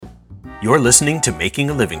You're listening to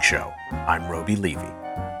Making a Living Show. I'm Roby Levy.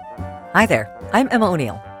 Hi there, I'm Emma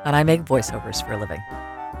O'Neill, and I make voiceovers for a living.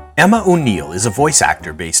 Emma O'Neill is a voice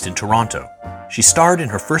actor based in Toronto. She starred in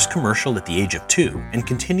her first commercial at the age of 2 and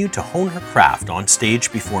continued to hone her craft on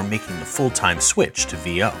stage before making the full-time switch to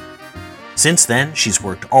VO. Since then, she's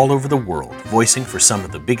worked all over the world, voicing for some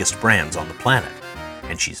of the biggest brands on the planet,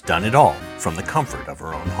 and she's done it all from the comfort of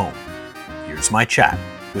her own home. Here's my chat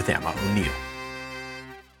with Emma O'Neill.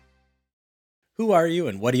 Who are you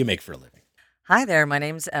and what do you make for a living? Hi there, my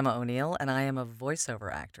name's Emma O'Neill, and I am a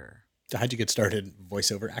voiceover actor. So how'd you get started in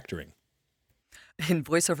voiceover acting? In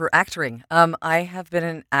voiceover acting, I have been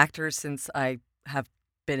an actor since I have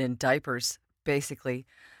been in diapers, basically.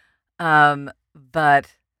 But, I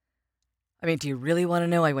mean, do you really want to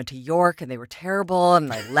know? I went to York, and they were terrible,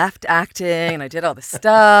 and I left acting, and I did all this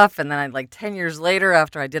stuff, and then 10 years later,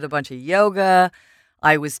 after I did a bunch of yoga,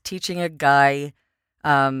 I was teaching a guy.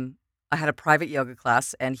 I had a private yoga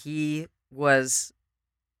class, and he was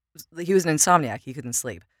an insomniac. He couldn't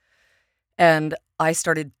sleep. And I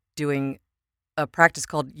started doing a practice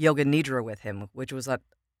called Yoga Nidra with him, which was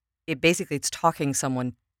it's talking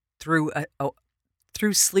someone through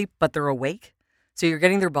through sleep, but they're awake. So you're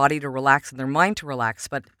getting their body to relax and their mind to relax,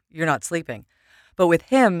 but you're not sleeping. But with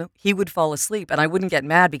him, he would fall asleep, and I wouldn't get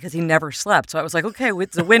mad because he never slept. So I was like, okay,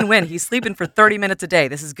 it's a win-win. He's sleeping for 30 minutes a day.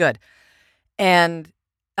 This is good. And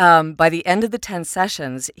by the end of the 10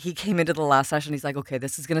 sessions, he came into the last session. He's like, okay,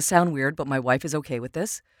 this is going to sound weird, but my wife is okay with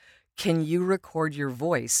this. Can you record your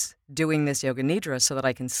voice doing this Yoga Nidra so that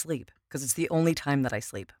I can sleep? Because it's the only time that I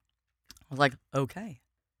sleep. I was like, okay.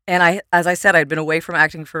 And as I said, I'd been away from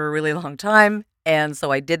acting for a really long time. And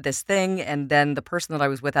so I did this thing. And then the person that I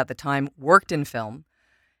was with at the time worked in film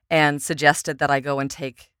and suggested that I go and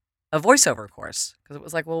take a voiceover course, because it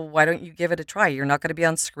was like, well, why don't you give it a try? You're not going to be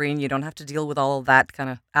on screen. You don't have to deal with all of that kind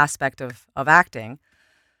of aspect of acting.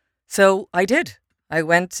 So I did. I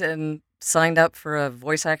went and signed up for a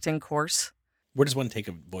voice acting course. Where does one take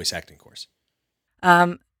a voice acting course?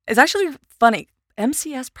 It's actually funny.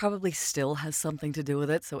 MCS probably still has something to do with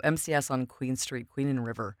it. So MCS on Queen Street, Queen and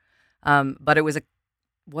River. But it was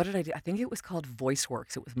what did I do? I think it was called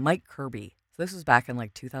VoiceWorks. It was Mike Kirby. So this was back in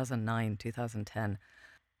 2009, 2010.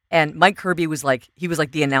 And Mike Kirby was he was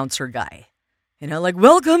the announcer guy,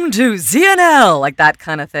 welcome to ZNL, like that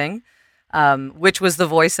kind of thing, which was the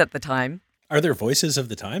voice at the time. Are there voices of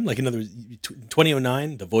the time? Like in other words,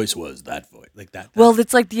 2009, the voice was that voice, like that. Well,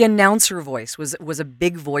 it's like the announcer voice was a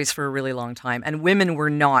big voice for a really long time, and women were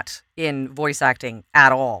not in voice acting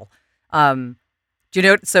at all. Do you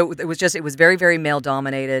know? So it was very, very male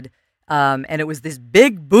dominated, and it was this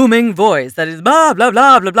big booming voice that is blah blah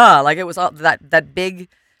blah blah blah. Like it was all that big,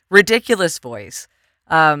 ridiculous voice,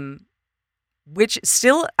 which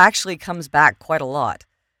still actually comes back quite a lot,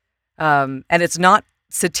 and it's not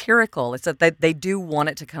satirical. It's that they do want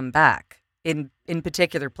it to come back in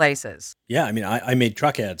particular places. Yeah, I mean, I made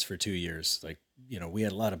truck ads for 2 years. We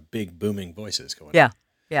had a lot of big booming voices going. Yeah,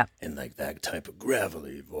 yeah. And that type of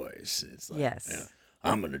gravelly voice. It's like, yes. Yeah,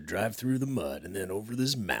 I'm going to drive through the mud and then over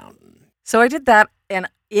this mountain. So I did that, and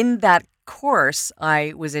in that course,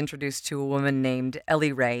 I was introduced to a woman named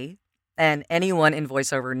Ellie Ray, and anyone in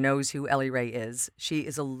voiceover knows who Ellie Ray is. She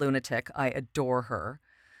is a lunatic. I adore her.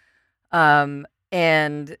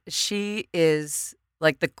 And she is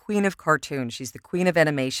like the queen of cartoons. She's the queen of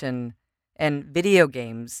animation and video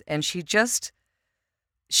games. And she gets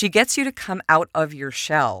you to come out of your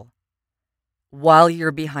shell while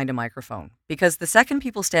you're behind a microphone. Because the second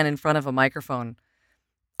people stand in front of a microphone,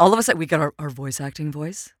 all of a sudden we get our voice acting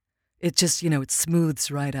voice. It just, it smooths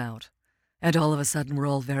right out. And all of a sudden we're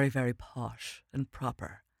all very, very posh and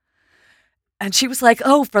proper. And she was like,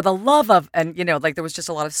 oh, for the love of, and there was just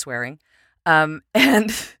a lot of swearing. And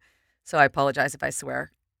so I apologize if I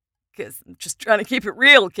swear, because I'm just trying to keep it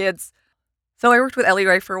real, kids. So I worked with Ellie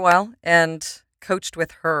Ray for a while and coached with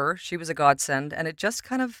her. She was a godsend, and it just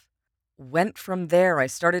kind of went from there. I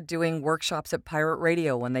started doing workshops at Pirate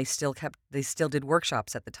Radio when they still did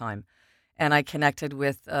workshops at the time. And I connected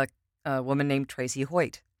with a woman named Tracy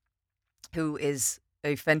Hoyt, who is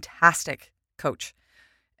a fantastic coach.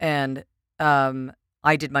 And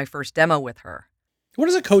I did my first demo with her. What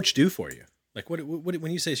does a coach do for you? Like, what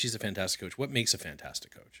when you say she's a fantastic coach, what makes a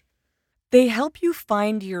fantastic coach? They help you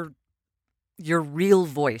find your real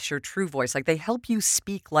voice, your true voice. Like, they help you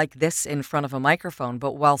speak like this in front of a microphone,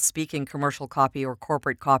 but while speaking commercial copy or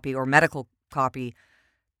corporate copy or medical copy,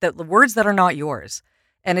 the words that are not yours.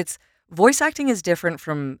 And voice acting is different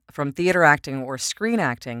from theater acting or screen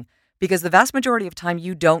acting, because the vast majority of time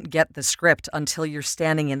you don't get the script until you're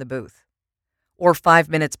standing in the booth or 5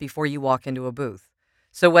 minutes before you walk into a booth.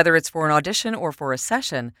 So whether it's for an audition or for a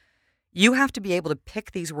session, you have to be able to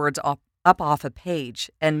pick these words up off a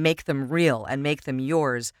page and make them real and make them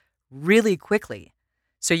yours really quickly.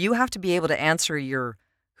 So you have to be able to answer your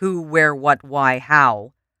who, where, what, why,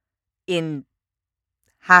 how in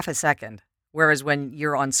half a second. Whereas when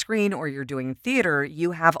you're on screen or you're doing theater,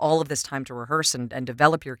 you have all of this time to rehearse and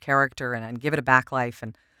develop your character and give it a back life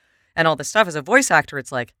and all this stuff. As a voice actor,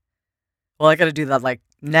 it's like, well, I got to do that like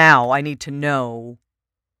now. I need to know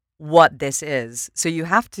what this is. So you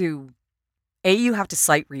have to, A, you have to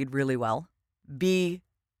sight read really well. B,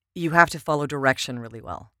 you have to follow direction really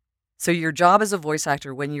well. So your job as a voice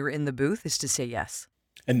actor when you're in the booth is to say yes.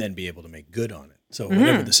 And then be able to make good on it. So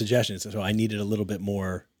whatever the suggestion is, so I needed a little bit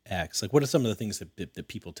more X. Like, what are some of the things that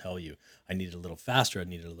people tell you? I need it a little faster. I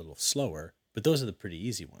need it a little slower. But those are the pretty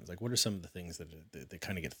easy ones. Like, what are some of the things that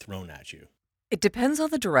kind of get thrown at you? It depends on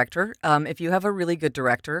the director. If you have a really good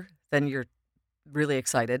director, then you're really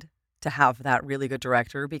excited to have that really good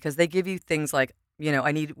director because they give you things like,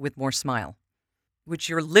 I need it with more smile, which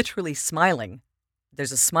you're literally smiling.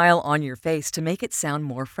 There's a smile on your face to make it sound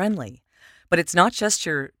more friendly. But it's not just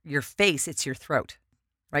your face, it's your throat,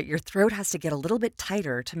 right? Your throat has to get a little bit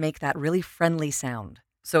tighter to make that really friendly sound.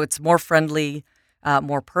 So it's more friendly,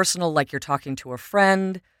 more personal, like you're talking to a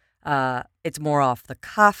friend. It's more off the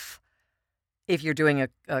cuff. If you're doing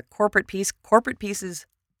a corporate pieces,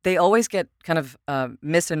 they always get kind of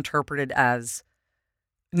misinterpreted as,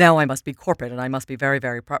 now I must be corporate and I must be very,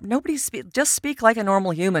 very proper. Just speak like a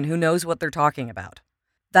normal human who knows what they're talking about.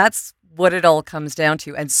 That's what it all comes down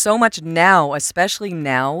to. And so much now, especially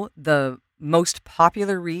now, the most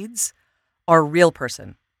popular reads are real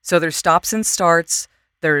person. So there's stops and starts.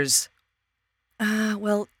 There's,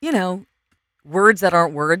 words that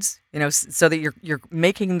aren't words, so that you're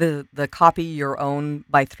making the copy your own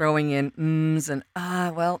by throwing in ums and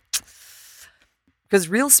because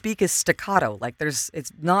real speak is staccato. Like it's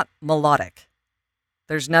not melodic.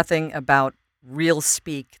 There's nothing about real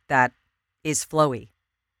speak that is flowy.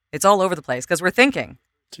 It's all over the place because we're thinking.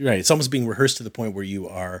 Right. It's almost being rehearsed to the point where you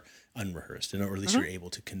are unrehearsed, or at least you're able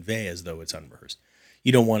to convey as though it's unrehearsed.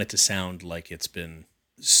 You don't want it to sound like it's been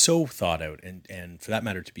so thought out and for that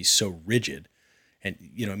matter to be so rigid. And,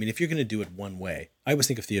 if you're going to do it one way, I always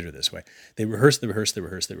think of theater this way. They rehearse, and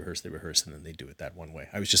then they do it that one way.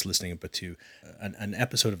 I was just listening to an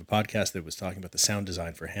episode of a podcast that was talking about the sound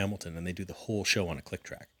design for Hamilton, and they do the whole show on a click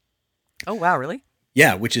track. Oh, wow, really?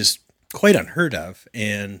 Yeah, which is quite unheard of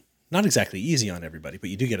and not exactly easy on everybody, but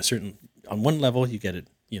you do get on one level, you get it,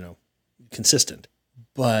 consistent.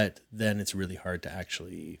 But then it's really hard to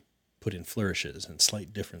actually put in flourishes and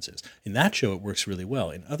slight differences. In that show, it works really well.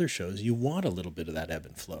 In other shows, you want a little bit of that ebb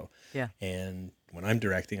and flow. Yeah. And when I'm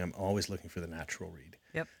directing, I'm always looking for the natural read.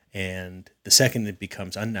 Yep. And the second it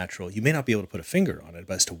becomes unnatural, you may not be able to put a finger on it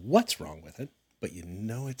as to what's wrong with it, but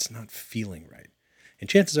it's not feeling right. And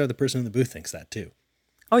chances are the person in the booth thinks that too.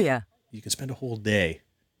 Oh, yeah. You can spend a whole day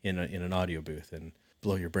in an audio booth and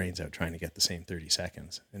blow your brains out trying to get the same 30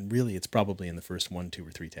 seconds. And really, it's probably in the first 1, 2, or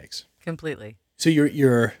 3 takes. Completely. So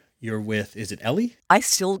you're with, is it Ellie? I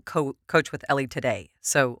still coach with Ellie today.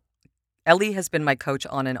 So Ellie has been my coach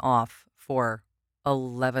on and off for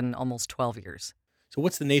 11, almost 12 years. So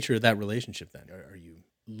what's the nature of that relationship then? Are you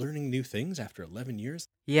learning new things after 11 years?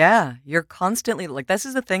 Yeah, you're constantly, this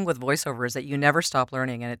is the thing with voiceover is that you never stop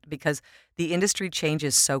learning. And because the industry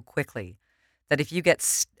changes so quickly that if you get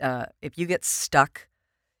stuck,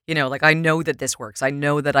 I know that this works. I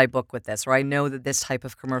know that I book with this, or I know that this type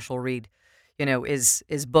of commercial read is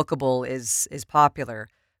bookable, is popular.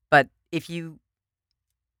 But if you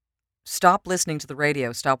stop listening to the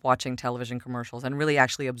radio, stop watching television commercials, and really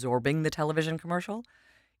actually absorbing the television commercial,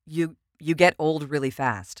 you get old really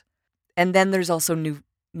fast. And then there's also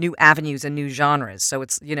new avenues and new genres. So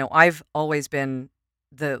it's, I've always been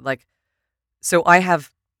so I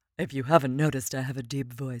have, if you haven't noticed, I have a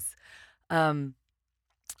deep voice.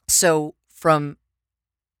 So from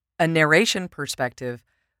a narration perspective,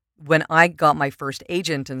 when I got my first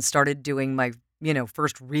agent and started doing my,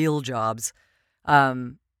 first real jobs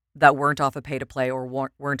that weren't off a pay-to-play or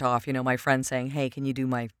weren't off, my friend saying, hey, can you do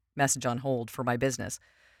my message on hold for my business?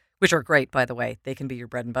 Which are great, by the way. They can be your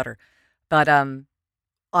bread and butter. But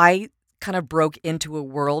I kind of broke into a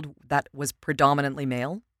world that was predominantly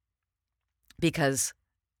male because,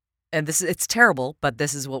 and it's terrible, but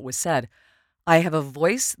this is what was said. I have a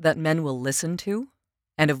voice that men will listen to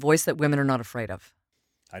and a voice that women are not afraid of.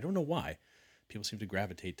 I don't know why. People seem to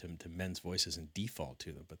gravitate to men's voices and default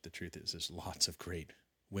to them, but the truth is there's lots of great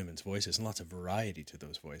women's voices and lots of variety to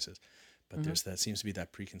those voices. But that seems to be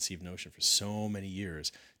that preconceived notion for so many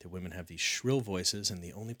years that women have these shrill voices and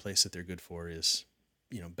the only place that they're good for is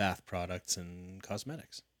bath products and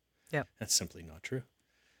cosmetics. Yeah. That's simply not true.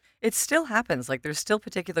 It still happens. Like there's still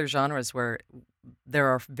particular genres where there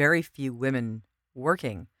are very few women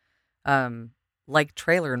working, like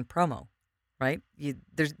trailer and promo, right?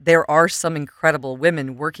 There are some incredible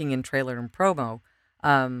women working in trailer and promo.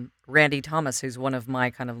 Randy Thomas, who's one of my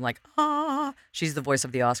kind of like, she's the voice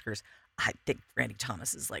of the Oscars. I think Randy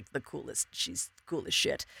Thomas is like the coolest. She's cool as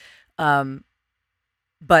shit.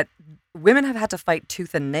 But women have had to fight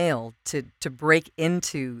tooth and nail to break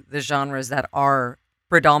into the genres that are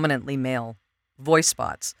predominantly male voice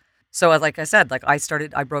spots. So like I said, like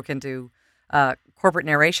I broke into corporate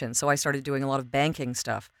narration. So I started doing a lot of banking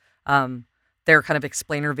stuff. They're kind of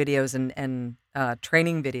explainer videos and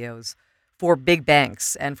training videos for big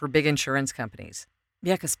banks and for big insurance companies.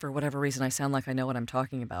 Yeah, because for whatever reason, I sound like I know what I'm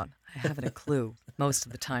talking about. I haven't a clue most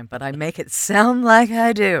of the time, but I make it sound like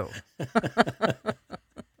I do. I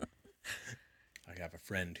have a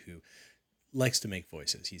friend who likes to make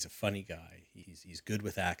voices. He's a funny guy. He's good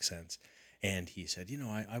with accents. And he said,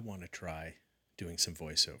 I want to try doing some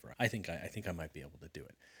voiceover. I think I might be able to do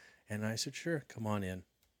it. And I said, sure, come on in.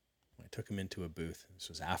 I took him into a booth. This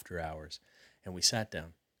was after hours. And we sat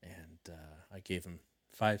down and I gave him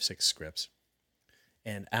 5-6 scripts.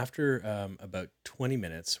 And after about 20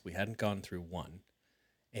 minutes, we hadn't gone through one.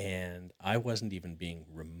 And I wasn't even being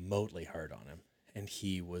remotely hard on him. And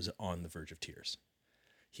he was on the verge of tears.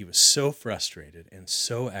 He was so frustrated and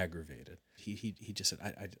so aggravated. He just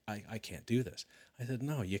said, I can't do this. I said,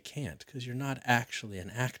 no, you can't, because you're not actually an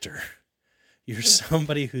actor. You're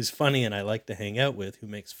somebody who's funny and I like to hang out with, who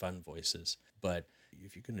makes fun voices. But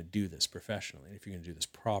if you're going to do this professionally, if you're going to do this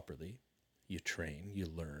properly, you train, you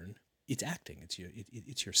learn. It's acting. It's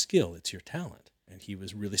your skill. It's your talent. And he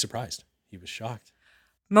was really surprised. He was shocked.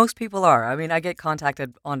 Most people are. I mean, I get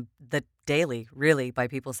contacted on the daily, really, by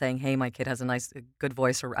people saying, hey, my kid has a good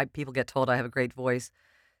voice, or people get told I have a great voice.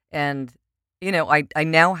 And, I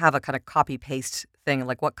now have a kind of copy-paste thing,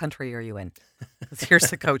 like, what country are you in? Here's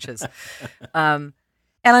the coaches. And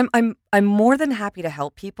I'm more than happy to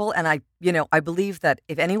help people. And I believe that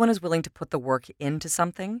if anyone is willing to put the work into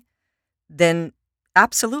something, then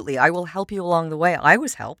absolutely, I will help you along the way. I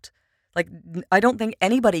was helped. Like, I don't think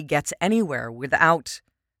anybody gets anywhere without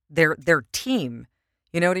their team.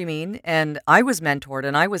 You know what I mean? And I was mentored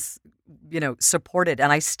and I was, supported,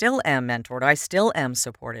 and I still am mentored. I still am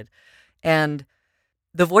supported. And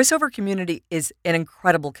the voiceover community is an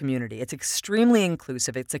incredible community. It's extremely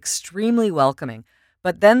inclusive. It's extremely welcoming.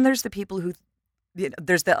 But then there's the people who,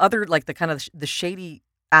 there's the other, like the kind of the shady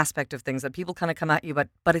aspect of things that people kind of come at you, but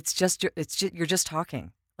you're just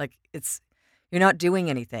talking. Like you're not doing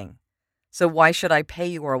anything. So why should I pay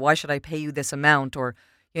you, or why should I pay you this amount, or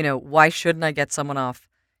why shouldn't I get someone off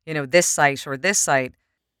this site or this site?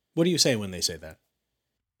 What do you say when they say that?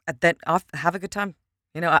 That I'll have a good time.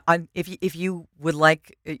 If you would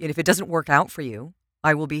like, if it doesn't work out for you,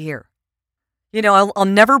 I will be here. I'll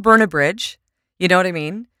never burn a bridge. You know what I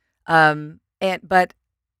mean? But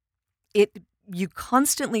you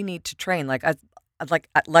constantly need to train. Like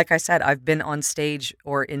I said, I've been on stage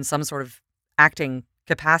or in some sort of acting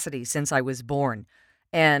capacity since I was born,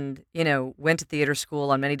 and went to theater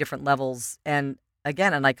school on many different levels. And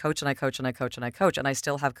again, and I coach and I coach and I coach and I coach, and I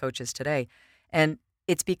still have coaches today. And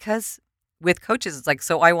it's because with coaches, it's like,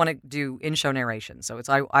 so I want to do in-show narration. So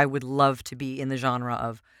I would love to be in the genre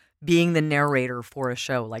of being the narrator for a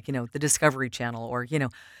show, like the Discovery Channel, or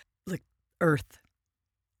like Earth.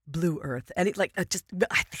 Blue Earth, and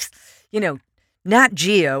Nat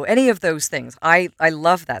Geo, any of those things. I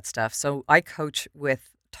love that stuff. So I coach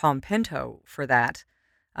with Tom Pinto for that,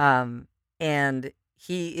 and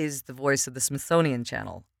he is the voice of the Smithsonian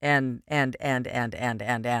Channel, and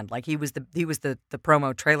like he was the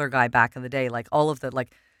promo trailer guy back in the day, like all of the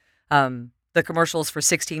the commercials for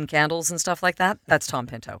 16 Candles and stuff like that. That's Tom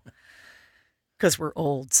Pinto. Because we're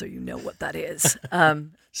old, so you know what that is.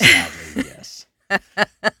 Sadly, yes.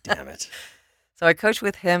 Damn it. So I coach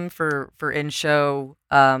with him for in-show.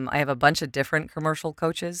 I have a bunch of different commercial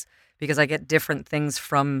coaches because I get different things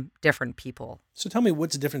from different people. So tell me,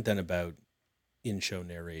 what's different then about in-show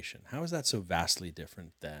narration? How is that so vastly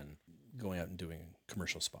different than going out and doing a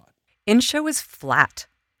commercial spot? In-show is flat.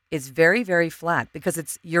 It's very, very flat because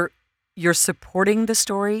it's you're supporting the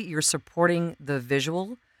story, you're supporting the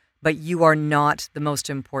visual, but you are not the most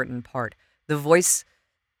important part. The voice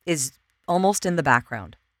is almost in the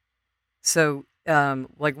background. So,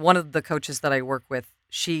 like one of the coaches that I work with,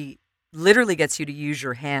 she literally gets you to use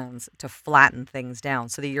your hands to flatten things down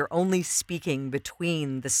so that you're only speaking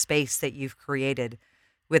between the space that you've created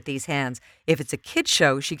with these hands. If it's a kid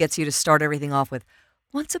show, she gets you to start everything off with,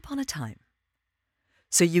 "Once upon a time,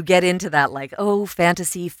 So you get into that like, oh,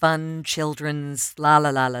 fantasy, fun, children's, la la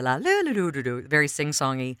la la la, la la doo doo doo, very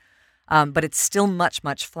sing-songy, but it's still much,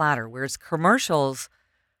 much flatter. Whereas commercials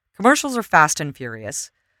are fast and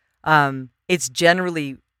furious. It's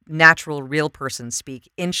generally natural, real person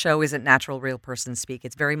speak. In show isn't natural, real person speak.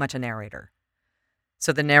 It's very much a narrator.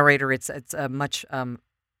 So the narrator, it's a much,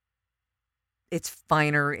 it's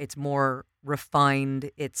finer, it's more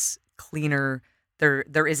refined, it's cleaner.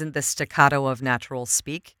 There isn't the staccato of natural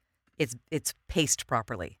speak. It's paced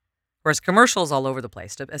properly. Whereas commercials all over the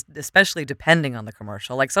place, especially depending on the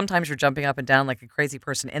commercial. Like sometimes you're jumping up and down like a crazy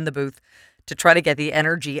person in the booth to try to get the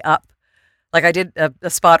energy up. Like I did a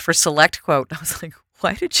spot for Select Quote. I was like,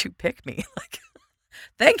 why did you pick me? Like,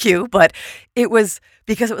 thank you, but it was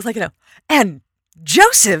because it was like, and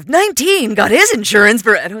Joseph, 19, got his insurance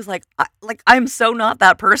for, and it was like, I'm so not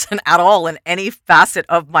that person at all in any facet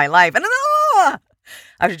of my life. And I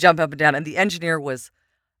have to jump up and down. And the engineer was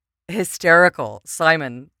hysterical.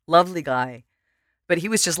 Simon, lovely guy, but he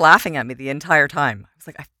was just laughing at me the entire time. I was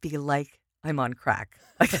like, I feel like I'm on crack.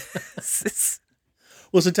 Like,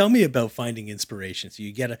 Well, so tell me about finding inspiration. So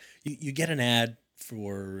you get an ad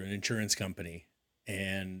for an insurance company,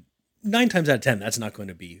 and 9 times out of 10, that's not going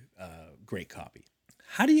to be great copy.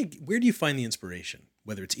 Where do you find the inspiration?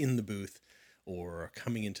 Whether it's in the booth or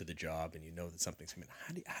coming into the job, and you know that something's coming.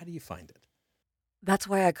 How do you find it? That's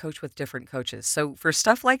why I coach with different coaches. So for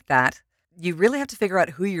stuff like that, you really have to figure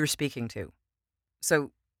out who you're speaking to.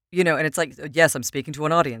 So, and it's like, yes, I'm speaking to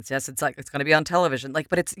an audience. Yes, it's like, it's going to be on television. Like,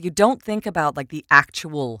 but you don't think about like the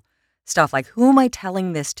actual stuff. Like, who am I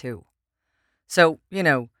telling this to? So,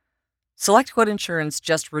 Select Quote Insurance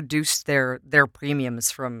just reduced their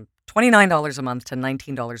premiums from $29 a month to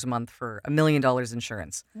 $19 a month for $1 million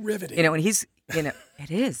insurance. Riveting. And he's,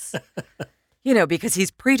 it is. Because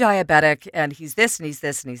he's pre-diabetic and he's this and he's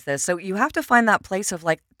this and he's this. So you have to find that place of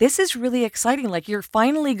like, this is really exciting. Like you're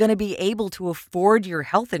finally going to be able to afford your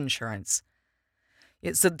health insurance.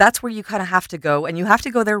 So that's where you kind of have to go, and you have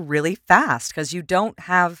to go there really fast because you don't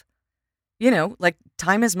have, like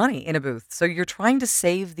time is money in a booth. So you're trying to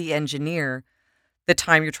save the engineer the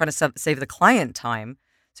time, you're trying to save the client time.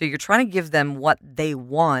 So you're trying to give them what they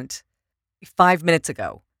want 5 minutes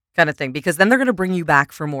ago. Kind of thing, because then they're going to bring you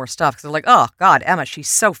back for more stuff because they're like, oh God, Emma, she's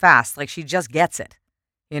so fast, like she just gets it,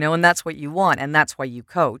 and that's what you want, and that's why you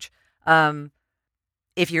coach.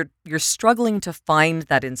 If you're struggling to find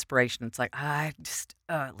that inspiration, it's like I just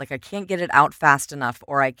like I can't get it out fast enough,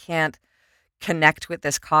 or I can't connect with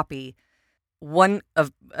this copy.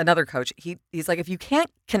 Another coach, he's like, if you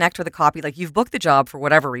can't connect with a copy, like you've booked the job for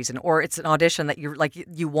whatever reason, or it's an audition that you're like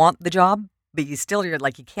you want the job, but you're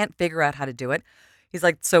like you can't figure out how to do it. He's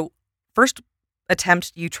like, so first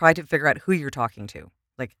attempt, you try to figure out who you're talking to.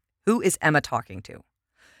 Like, who is Emma talking to?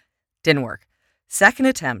 Didn't work. Second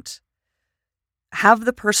attempt, have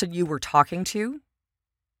the person you were talking to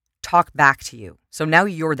talk back to you. So now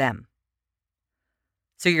you're them.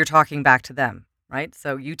 So you're talking back to them, right?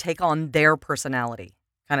 So you take on their personality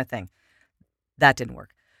kind of thing. That didn't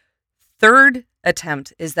work. Third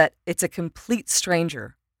attempt is that it's a complete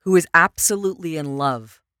stranger who is absolutely in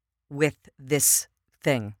love with this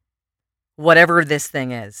thing, whatever this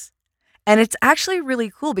thing is. And it's actually really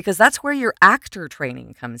cool because that's where your actor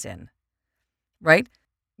training comes in, right?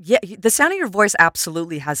 Yeah, the sound of your voice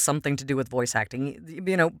absolutely has something to do with voice acting,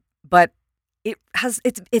 but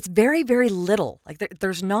it's very, very little. Like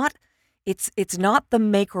there's not, it's not the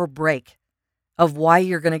make or break of why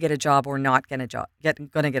you're going to get a job or not going to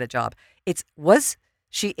get a job. Was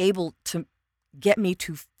she able to get me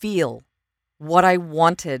to feel what I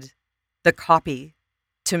wanted the copy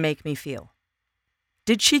to make me feel?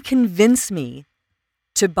 Did she convince me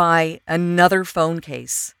to buy another phone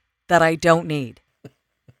case that I don't need?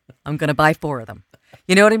 I'm going to buy 4 of them.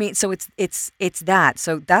 You know what I mean? So it's that.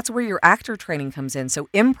 So that's where your actor training comes in. So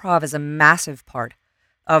improv is a massive part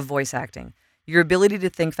of voice acting. Your ability to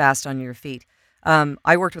think fast on your feet.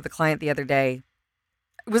 I worked with a client the other day.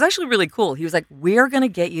 It was actually really cool. He was like, we're going to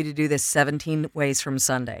get you to do this 17 ways from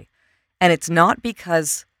Sunday. And it's not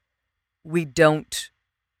because we don't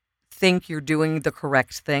think you're doing the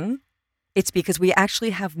correct thing. It's because we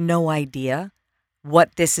actually have no idea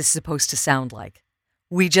what this is supposed to sound like.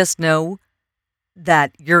 We just know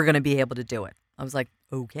that you're going to be able to do it. I was like,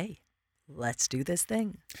 okay, let's do this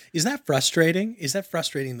thing. Is that frustrating? Is that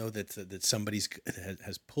frustrating though that somebody's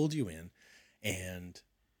has pulled you in and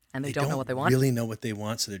they don't know what they want? Really know what they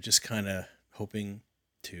want, so they're just kind of hoping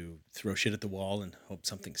to throw shit at the wall and hope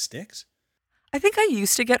something sticks? I think I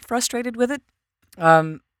used to get frustrated with it.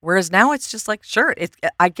 Whereas now it's just like, sure,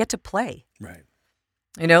 I get to play. Right.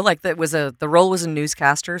 Like that was the role was a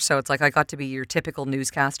newscaster, so it's like I got to be your typical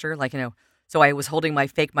newscaster, so I was holding my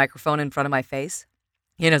fake microphone in front of my face.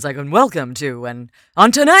 It's like, and welcome to, and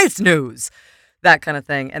on tonight's news, that kind of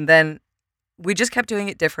thing. And then we just kept doing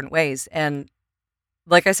it different ways. And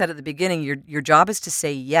like I said at the beginning, your job is to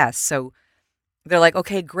say yes. So they're like,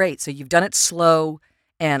 okay, great. So you've done it slow,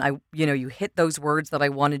 and you hit those words that I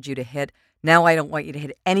wanted you to hit. Now I don't want you to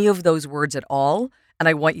hit any of those words at all, and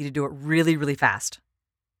I want you to do it really, really fast.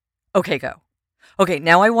 Okay, go. Okay,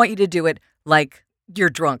 now I want you to do it like you're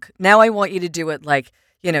drunk. Now I want you to do it like,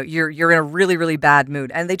 you're in a really, really bad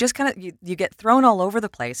mood. And they just kind of, you get thrown all over the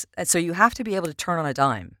place. And so you have to be able to turn on a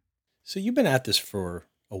dime. So you've been at this for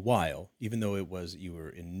a while, even though you were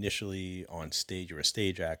initially on stage, you were a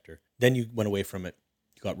stage actor. Then you went away from it,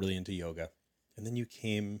 you got really into yoga, and then you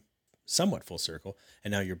came somewhat full circle,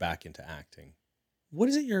 and now you're back into acting. What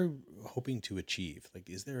is it you're hoping to achieve? Like,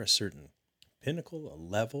 is there a certain pinnacle, a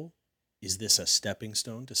level? Is this a stepping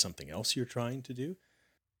stone to something else you're trying to do?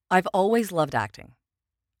 I've always loved acting.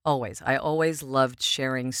 Always. I always loved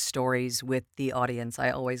sharing stories with the audience. I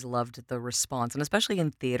always loved the response. And especially in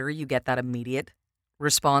theater, you get that immediate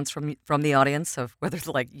response from the audience of whether it's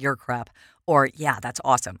like, you're crap or, yeah, that's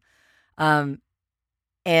awesome.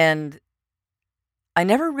 And I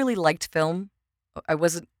never really liked film. I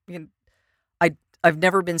wasn't, I've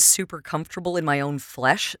never been super comfortable in my own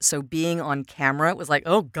flesh. So being on camera was like,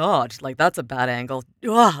 oh God, like that's a bad angle.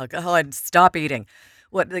 Oh God, stop eating.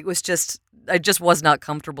 I just was not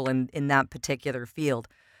comfortable in that particular field.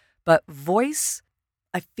 But voice,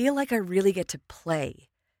 I feel like I really get to play.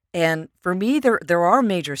 And for me, there are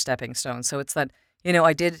major stepping stones. So it's that,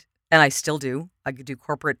 I did, and I still do, I could do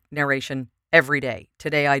corporate narration every day.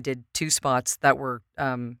 Today I did 2 spots that were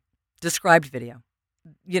described video.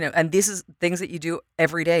 And this is things that you do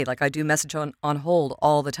every day. Like I do message on hold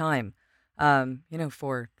all the time.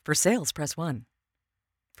 For sales, press 1.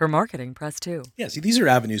 For marketing, press 2. Yeah, see, these are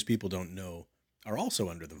avenues people don't know are also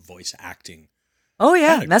under the voice acting. Oh, yeah.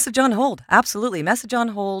 Category. Message on hold. Absolutely. Message on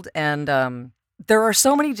hold. And there are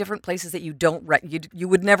so many different places that you don't, you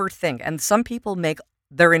would never think. And some people make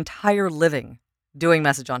their entire living doing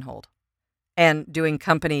message on hold and doing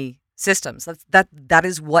company systems. That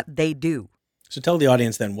is what they do. So tell the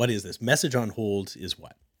audience then, what is this? Message on hold is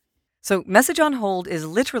what? So message on hold is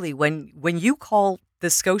literally when you call the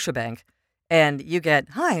Scotiabank and you get,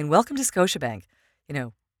 hi, and welcome to Scotiabank,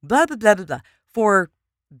 blah, blah, blah, blah, blah. For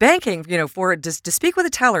banking, to speak with a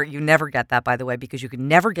teller, you never get that, by the way, because you can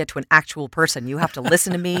never get to an actual person. You have to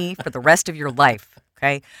listen to me for the rest of your life,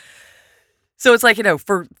 okay? So it's like,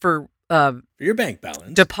 for your bank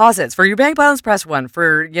balance. Deposits. For your bank balance, press 1.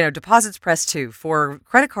 For, deposits, press 2. For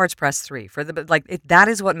credit cards, press 3. For that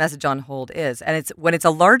is what message on hold is. And it's when it's a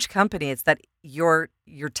large company, it's that you're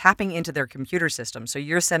tapping into their computer system. So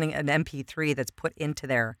you're sending an MP3 that's put into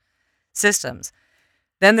their systems.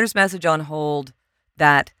 Then there's message on hold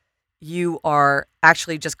that you are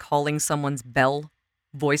actually just calling someone's Bell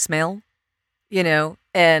voicemail,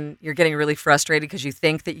 and you're getting really frustrated because you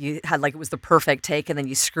think that you had it was the perfect take and then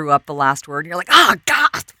you screw up the last word and you're like, oh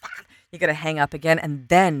God, you got to hang up again. And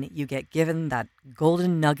then you get given that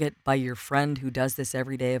golden nugget by your friend who does this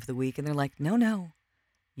every day of the week. And they're like, no,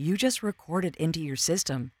 you just record it into your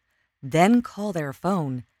system, then call their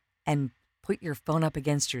phone and put your phone up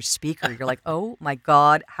against your speaker. You're like, oh my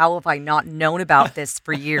God, how have I not known about this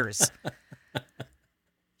for years?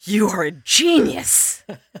 You are a genius.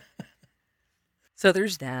 So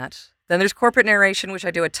there's that. Then there's corporate narration, which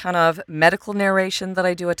I do a ton of. Medical narration that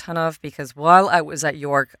I do a ton of because while I was at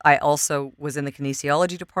York, I also was in the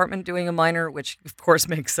kinesiology department doing a minor, which of course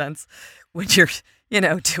makes sense when you're,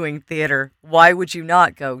 doing theater. Why would you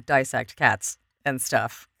not go dissect cats and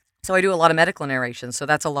stuff? So I do a lot of medical narration. So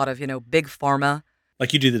that's a lot of, big pharma.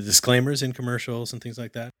 Like you do the disclaimers in commercials and things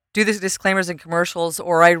like that? Do the disclaimers in commercials,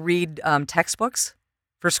 or I read textbooks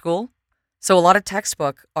for school. So a lot of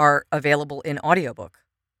textbook are available in audiobook.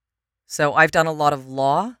 So I've done a lot of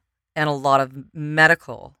law and a lot of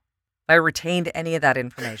medical. I retained any of that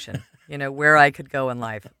information, where I could go in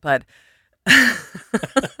life. But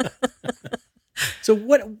so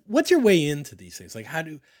what's your way into these things? Like how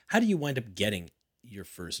do you wind up getting your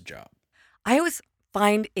first job? I always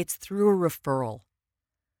find it's through a referral.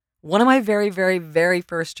 One of my very, very, very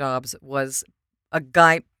first jobs was a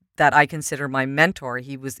guy that I consider my mentor.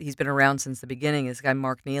 He's been around since the beginning. This guy,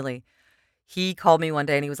 Mark Neely. He called me one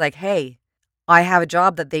day and he was like, hey, I have a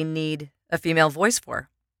job that they need a female voice for.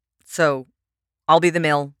 So I'll be the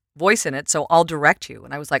male voice in it. So I'll direct you.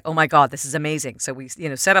 And I was like, oh my God, this is amazing. So we,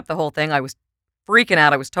 set up the whole thing. I was freaking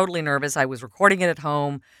out. I was totally nervous. I was recording it at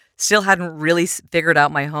home, Still hadn't really figured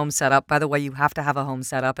out my home setup. By the way, you have to have a home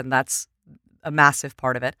setup, and that's a massive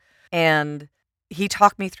part of it. And he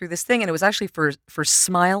talked me through this thing, and it was actually for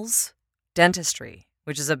Smiles Dentistry,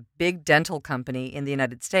 which is a big dental company in the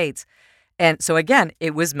United States. And so again,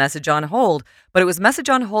 it was message on hold, but it was message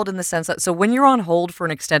on hold in the sense that, so when you're on hold for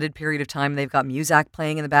an extended period of time, they've got Muzak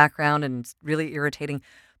playing in the background and it's really irritating.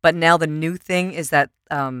 But now the new thing is that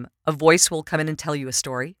a voice will come in and tell you a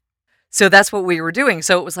story. So that's what we were doing.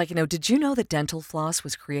 So it was like, did you know that dental floss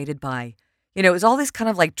was created by, it was all this kind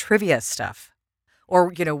of like trivia stuff. Or,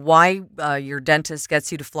 why your dentist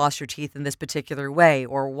gets you to floss your teeth in this particular way,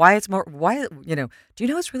 or why it's more, do you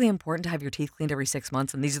know it's really important to have your teeth cleaned every 6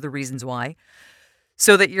 months? And these are the reasons why.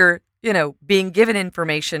 So that you're, being given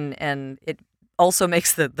information, and it also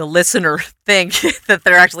makes the listener think that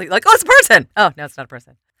they're actually like, oh, it's a person. Oh, no, it's not a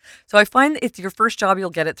person. So I find if your first job, you'll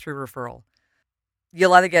get it through referral.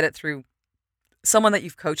 You'll either get it through someone that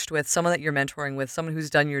you've coached with, someone that you're mentoring with, someone who's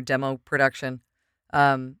done your demo production.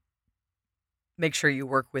 Make sure you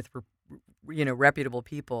work with, reputable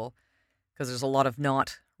people, because there's a lot of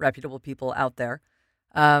not reputable people out there.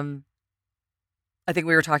 I think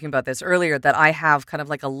we were talking about this earlier, that I have kind of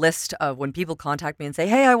like a list of when people contact me and say,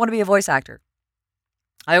 hey, I want to be a voice actor.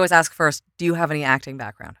 I always ask first, do you have any acting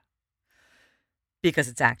background? Because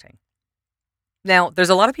it's acting. Now, there's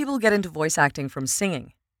a lot of people who get into voice acting from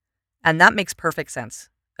singing, and that makes perfect sense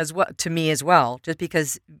as well to me as well, just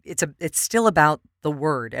because it's still about the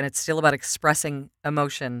word, and it's still about expressing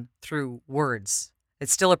emotion through words.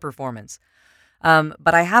 It's still a performance.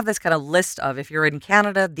 But I have this kind of list of, if you're in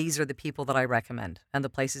Canada, these are the people that I recommend, and the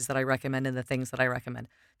places that I recommend, and the things that I recommend.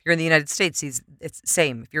 If you're in the United States, it's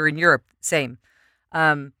same. If you're in Europe, same.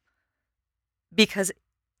 Because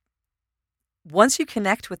once you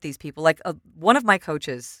connect with these people, like one of my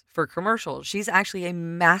coaches for commercials, she's actually a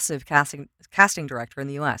massive casting director in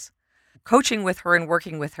the U.S. Coaching with her and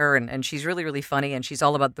working with her, and she's really, really funny, and she's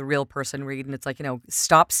all about the real person read, and it's like,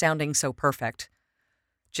 stop sounding so perfect.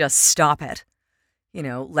 Just stop it.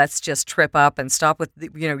 Let's just trip up and stop with,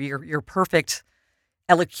 your perfect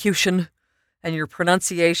elocution and your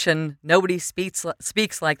pronunciation. Nobody speaks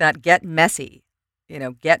like that. Get messy.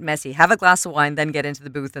 Get messy. Have a glass of wine, then get into the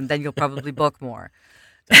booth, and then you'll probably book more.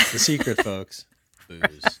 That's the secret, folks.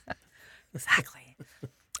 Booze. Exactly.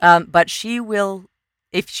 But she will,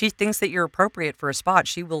 if she thinks that you're appropriate for a spot,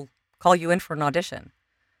 she will call you in for an audition.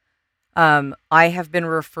 I have been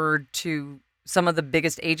referred to some of the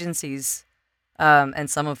biggest agencies, and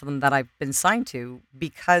some of them that I've been signed to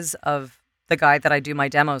because of the guy that I do my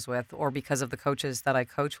demos with, or because of the coaches that I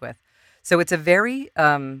coach with. So it's a very...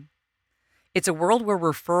 it's a world where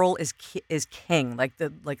referral is king. Like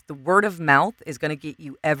the word of mouth is going to get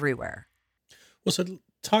you everywhere. Well, so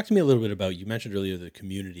talk to me a little bit about, you mentioned earlier the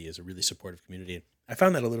community is a really supportive community. I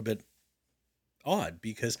found that a little bit odd,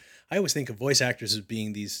 because I always think of voice actors as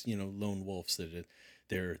being these, lone wolves that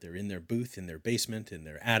they're in their booth, in their basement, in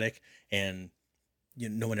their attic, and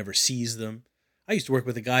no one ever sees them. I used to work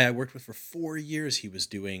with a guy I worked with for 4 years. He was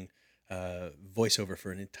doing voiceover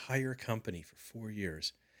for an entire company for 4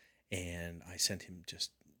 years. And I sent him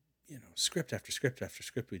just, script after script after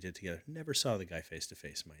script we did together. Never saw the guy face to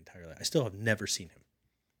face my entire life. I still have never seen him.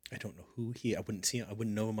 I don't know who I wouldn't see him. I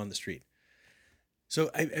wouldn't know him on the street. So,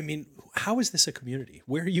 I mean, how is this a community?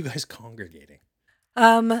 Where are you guys congregating?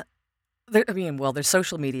 There's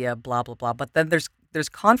social media, blah, blah, blah. But then there's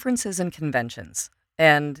conferences and conventions.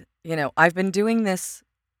 And, I've been doing this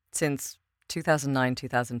since 2009,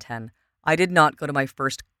 2010. I did not go to my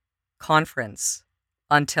first conference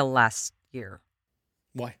until last year.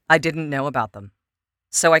 Why? I didn't know about them.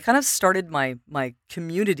 So I kind of started my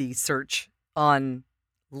community search on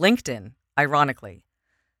LinkedIn, ironically.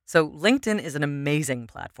 So LinkedIn is an amazing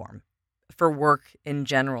platform for work in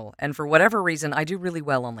general. And for whatever reason, I do really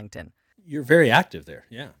well on LinkedIn. You're very active there,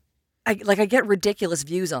 yeah. I get ridiculous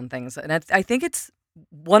views on things. And I think it's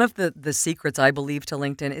one of the secrets, I believe, to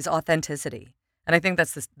LinkedIn is authenticity. And I think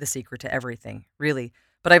that's the secret to everything, really.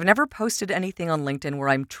 But I've never posted anything on LinkedIn where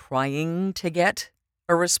I'm trying to get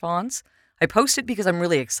a response. I post it because I'm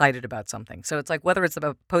really excited about something. So it's like, whether it's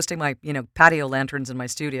about posting my, patio lanterns in my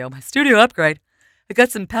studio upgrade. I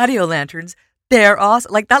got some patio lanterns. They're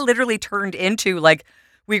awesome. Like, that literally turned into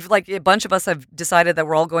a bunch of us have decided that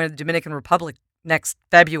we're all going to the Dominican Republic next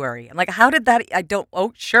February. And how did that,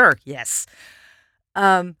 sure. Yes.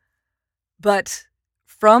 But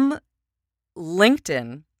from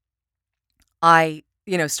LinkedIn, I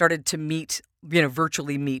started to meet,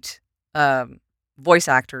 virtually meet voice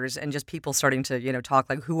actors, and just people starting to, talk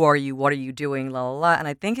like, who are you? What are you doing? La, la, la. And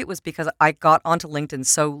I think it was because I got onto LinkedIn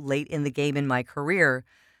so late in the game in my career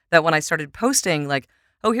that when I started posting,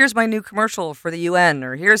 oh, here's my new commercial for the UN,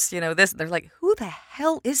 or here's, this. They're like, who the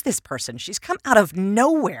hell is this person? She's come out of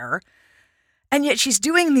nowhere, and yet she's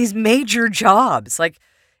doing these major jobs. Like,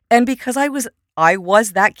 and because I was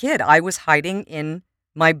that kid. I was hiding in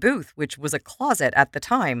my booth, which was a closet at the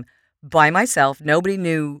time, by myself. Nobody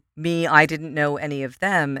knew me. I didn't know any of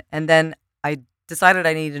them. And then I decided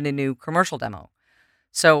I needed a new commercial demo.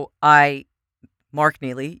 So Mark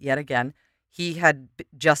Neely, yet again, he had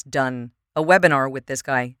just done a webinar with this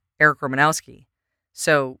guy, Eric Romanowski.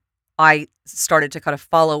 So I started to kind of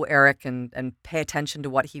follow Eric and pay attention to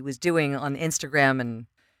what he was doing on Instagram. And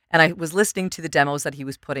I was listening to the demos that he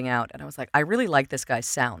was putting out. And I was like, I really like this guy's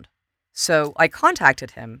sound. So I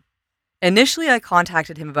contacted him. Initially, I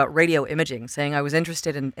contacted him about radio imaging, saying I was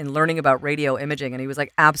interested in learning about radio imaging. And he was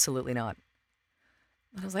like, absolutely not.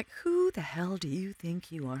 And I was like, who the hell do you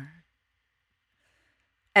think you are?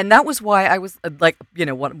 And that was why I was like,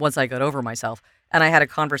 once I got over myself and I had a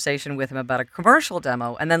conversation with him about a commercial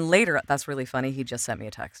demo. And then later, that's really funny, he just sent me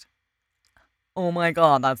a text. Oh my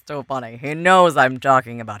God, that's so funny. He knows I'm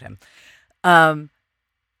talking about him.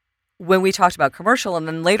 When we talked about commercial, and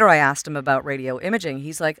then later I asked him about radio imaging,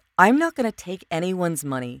 he's like, I'm not going to take anyone's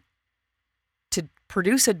money to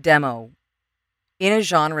produce a demo in a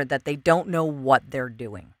genre that they don't know what they're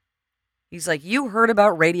doing. He's like, you heard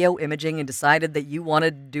about radio imaging and decided that you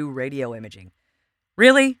wanted to do radio imaging.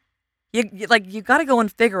 Really? You got to go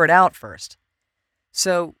and figure it out first.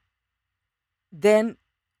 So then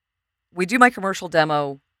we do my commercial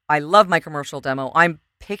demo. I love my commercial demo. I'm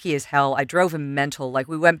picky as hell. I drove him mental. Like,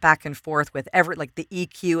 we went back and forth with the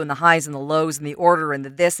EQ and the highs and the lows and the order and the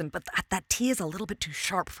this, but that T is a little bit too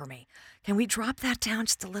sharp for me. Can we drop that down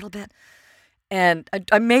just a little bit? And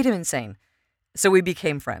I made him insane. So we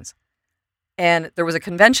became friends. And there was a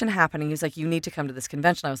convention happening. He's like, you need to come to this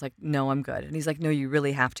convention. I was like, no, I'm good. And he's like, no, you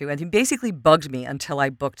really have to. And he basically bugged me until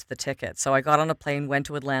I booked the ticket. So I got on a plane, went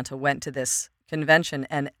to Atlanta, went to this convention,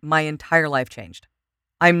 and my entire life changed.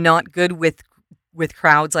 I'm not good with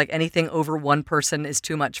crowds. Like, anything over one person is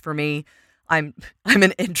too much for me. I'm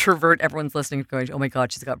an introvert. Everyone's listening going, oh my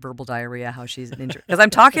God, she's got verbal diarrhea. How she's an introvert. Because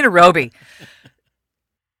I'm talking to Roby.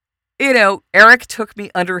 Eric took me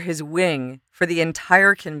under his wing for the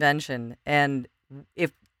entire convention. And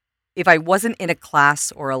if I wasn't in a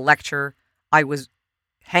class or a lecture, I was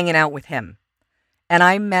hanging out with him. And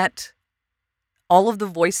I met all of the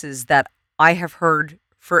voices that I have heard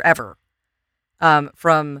forever.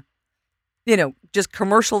 From, just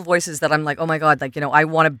commercial voices that I'm like, oh my God, I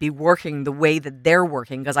want to be working the way that they're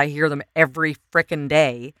working because I hear them every frickin'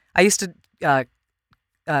 day. I used to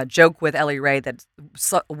joke with Ellie Ray that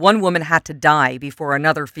one woman had to die before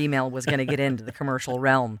another female was going to get into the commercial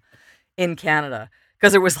realm in Canada,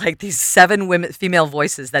 because there was like these 7 female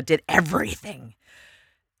voices that did everything.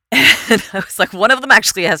 And I was like, one of them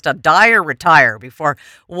actually has to die or retire before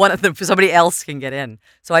somebody else can get in.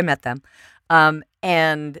 So I met them.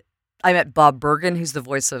 And I met Bob Bergen, who's the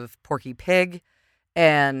voice of Porky Pig.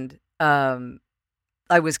 And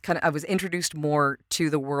I was introduced more to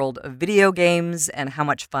the world of video games and how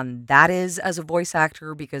much fun that is as a voice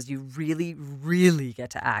actor, because you really, really get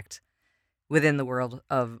to act within the world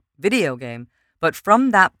of video game. But from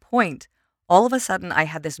that point, all of a sudden, I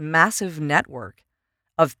had this massive network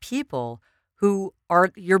of people who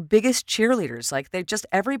are your biggest cheerleaders. Like,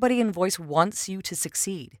 everybody in voice wants you to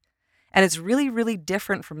succeed. And it's really, really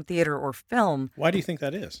different from theater or film. Why do you think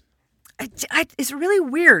that is? It's really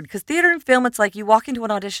weird, because theater and film, it's like you walk into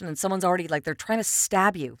an audition and someone's already they're trying to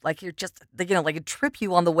stab you. Like, you're just, like trip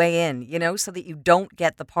you on the way in, so that you don't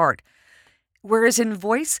get the part. Whereas in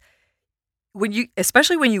voice,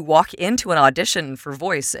 especially when you walk into an audition for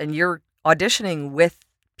voice and you're auditioning with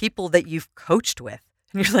people that you've coached with,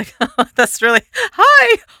 and you're like, oh, that's really,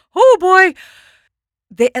 hi, oh boy.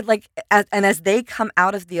 As they come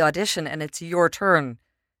out of the audition and it's your turn,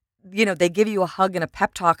 they give you a hug and a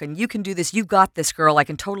pep talk, and you can do this. You got this, girl. I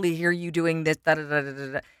can totally hear you doing this. Da, da, da,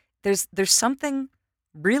 da, da. There's something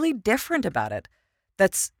really different about it.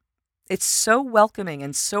 It's so welcoming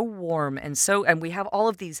and so warm and we have all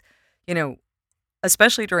of these,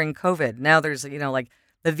 especially during COVID. Now there's, like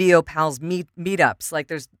the VO Pals meetups. Like,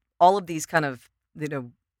 there's all of these kind of,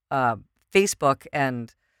 Facebook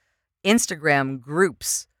and Instagram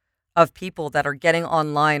groups of people that are getting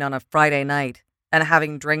online on a Friday night and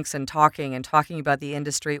having drinks and talking about the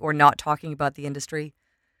industry or not talking about the industry.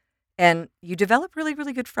 And you develop really,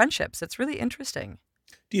 really good friendships. It's really interesting.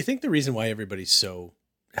 Do you think the reason why everybody's so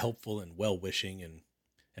helpful and well-wishing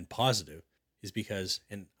and positive is because,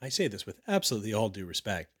 and I say this with absolutely all due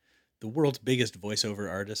respect, the world's biggest voiceover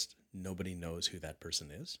artist, nobody knows who that person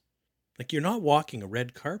is? Like, you're not walking a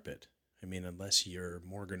red carpet I mean, unless you're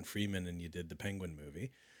Morgan Freeman and you did the Penguin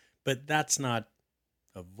movie, but that's not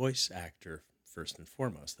a voice actor first and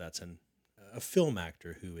foremost. That's a film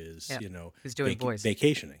actor who is, Yeah. Who's doing voice.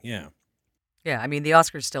 vacationing. Yeah. Yeah, I mean, the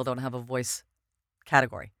Oscars still don't have a voice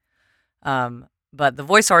category. But the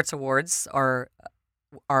Voice Arts Awards are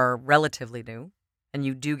relatively new, and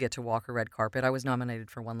you do get to walk a red carpet. I was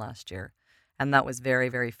nominated for one last year, and that was very,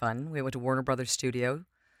 very fun. We went to Warner Brothers Studio,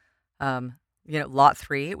 Lot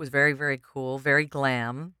 3. It was very, very cool, very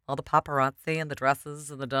glam. All the paparazzi and the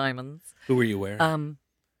dresses and the diamonds. Who were you wearing?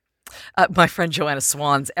 My friend Joanna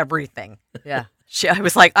Swan's everything. Yeah. I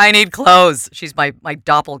was like, I need clothes. She's my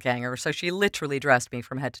doppelganger, so she literally dressed me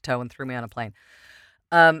from head to toe and threw me on a plane.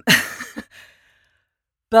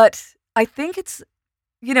 But I think it's,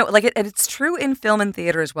 and it's true in film and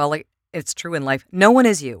theater as well. Like, it's true in life. No one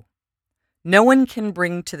is you. No one can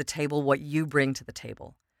bring to the table what you bring to the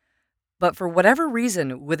table. But for whatever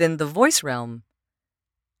reason, within the voice realm,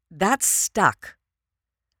 that's stuck.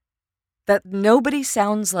 That nobody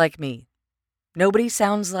sounds like me. Nobody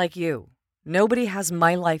sounds like you. Nobody has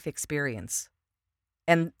my life experience.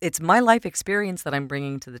 And it's my life experience that I'm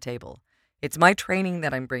bringing to the table. It's my training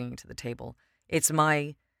that I'm bringing to the table. It's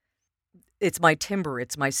my timbre,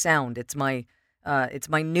 it's my sound, it's my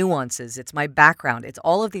nuances, it's my background, it's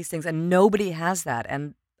all of these things, and nobody has that.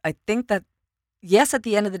 And I think that, yes, at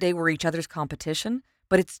the end of the day, we're each other's competition,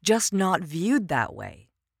 but it's just not viewed that way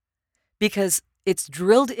because it's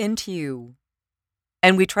drilled into you,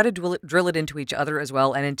 and we try to drill it into each other as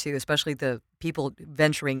well, and into especially the people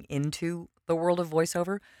venturing into the world of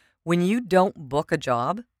voiceover. When you don't book a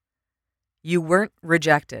job, you weren't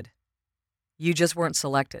rejected. You just weren't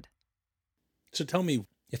selected. So tell me,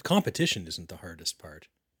 if competition isn't the hardest part,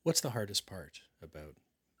 what's the hardest part about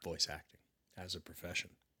voice acting as a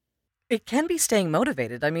profession? It can be staying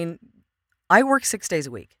motivated. I mean, I work 6 days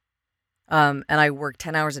a week, and I work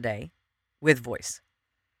 10 hours a day with voice.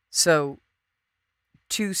 So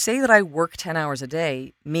to say that I work 10 hours a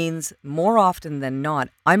day means more often than not,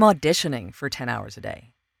 I'm auditioning for 10 hours a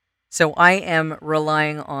day. So I am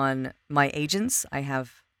relying on my agents. I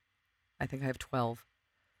think I have 12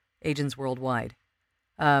 agents worldwide.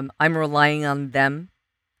 I'm relying on them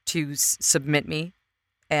to submit me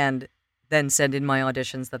and then send in my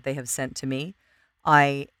auditions that they have sent to me.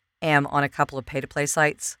 I am on a couple of pay-to-play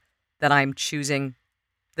sites that I'm choosing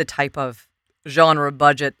the type of genre,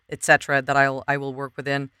 budget, etc. that I will work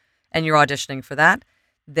within, and you're auditioning for that.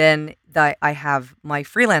 Then I have my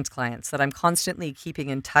freelance clients that I'm constantly keeping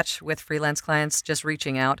in touch with. Freelance clients, just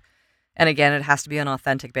reaching out, and again, it has to be on an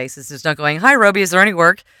authentic basis. It's not going, "Hi, Roby, is there any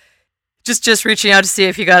work?" Just reaching out to see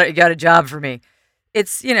if you got a job for me.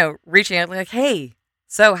 It's reaching out like, "Hey,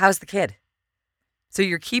 so how's the kid?" So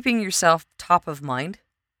you're keeping yourself top of mind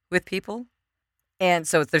with people. And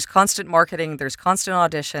so there's constant marketing, there's constant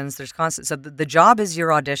auditions, so the job is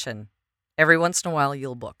your audition. Every once in a while,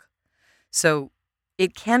 you'll book. So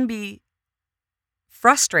it can be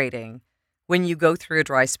frustrating when you go through a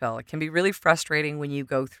dry spell. It can be really frustrating when you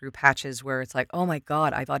go through patches where it's like, oh my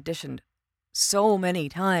God, I've auditioned so many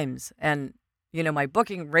times. And, my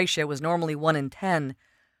booking ratio was normally 1 in 10,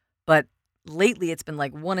 but lately it's been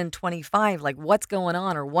like 1 in 25. Like, what's going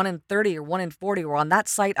on? Or 1 in 30 or 1 in 40. Or on that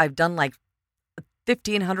site, I've done like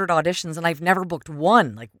 1,500 auditions and I've never booked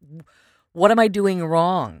one. Like, what am I doing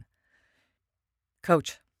wrong?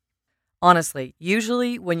 Coach, honestly,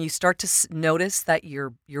 usually when you start to notice that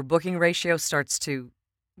your booking ratio starts to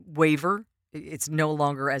waver, it's no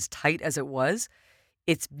longer as tight as it was,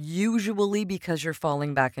 it's usually because you're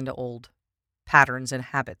falling back into old patterns and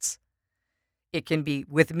habits. It can be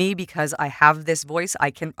with me because I have this voice.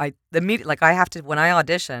 I have to, when I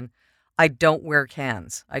audition, I don't wear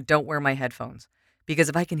cans. I don't wear my headphones. Because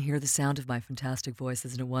if I can hear the sound of my fantastic voice,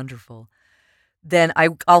 isn't it wonderful? Then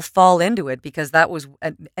I'll fall into it, because that was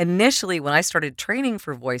initially when I started training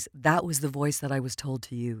for voice, that was the voice that I was told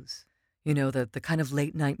to use. The kind of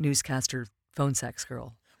late night newscaster phone sex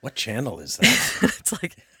girl. What channel is that? It's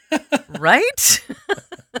like, right?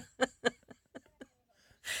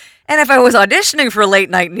 And if I was auditioning for a late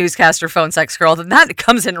night newscaster phone sex girl, then that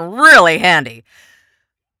comes in really handy.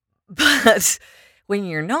 But when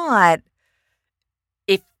you're not,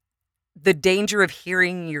 the danger of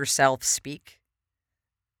hearing yourself speak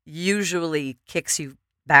usually kicks you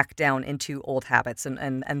back down into old habits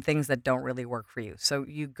and things that don't really work for you. So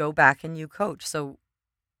you go back and you coach. So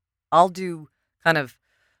I'll do kind of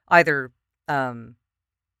either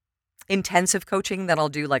intensive coaching that I'll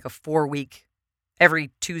do like a 4-week,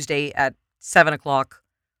 every Tuesday at 7:00,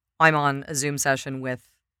 I'm on a Zoom session with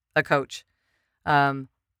a coach.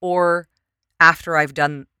 Or after I've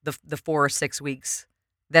done the 4 or 6 weeks,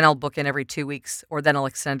 Then I'll book in every 2 weeks, or then I'll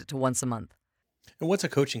extend it to once a month. And what's a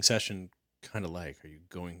coaching session kind of like? Are you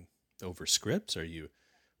going over scripts? Are you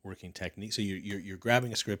working techniques? So you're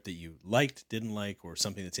grabbing a script that you liked, didn't like, or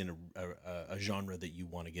something that's in a genre that you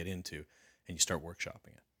want to get into, and you start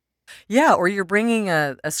workshopping it. Yeah, or you're bringing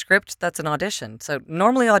a script that's an audition. So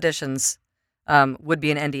normally auditions would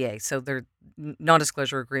be an NDA, so they're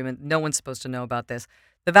non-disclosure agreement. No one's supposed to know about this.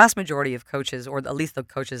 The vast majority of coaches, or at least the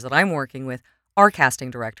coaches that I'm working with, are casting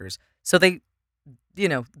directors. So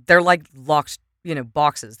they're like locked,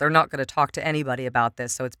 boxes. They're not going to talk to anybody about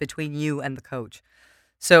this. So it's between you and the coach.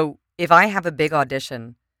 So if I have a big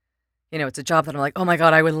audition, it's a job that I'm like, oh my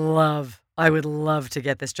God, I would love to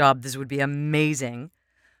get this job. This would be amazing.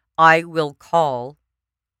 I will call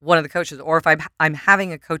one of the coaches, or if I'm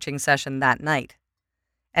having a coaching session that night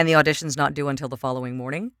and the audition's not due until the following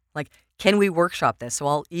morning, like, can we workshop this? So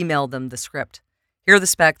I'll email them the script. Here are the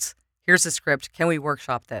specs. Here's the script. Can we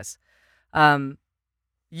workshop this?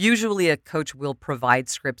 Usually a coach will provide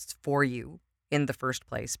scripts for you in the first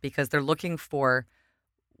place because they're looking for,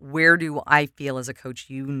 where do I feel as a coach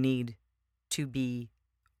you need to be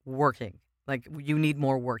working? Like, you need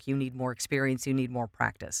more work, you need more experience, you need more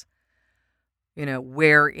practice.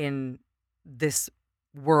 Where in this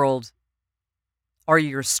world are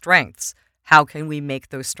your strengths? How can we make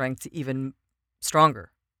those strengths even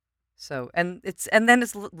stronger? So, and then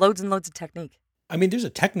it's loads and loads of technique. I mean, there's a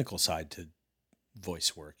technical side to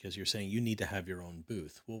voice work, as you're saying. You need to have your own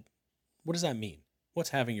booth. Well, what does that mean? What's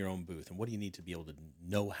having your own booth, and what do you need to be able to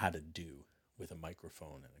know how to do with a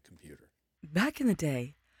microphone and a computer? Back in the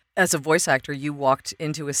day, as a voice actor, you walked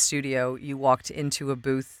into a studio, you walked into a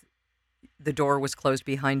booth, the door was closed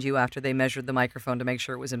behind you after they measured the microphone to make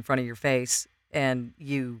sure it was in front of your face, and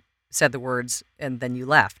you said the words, and then you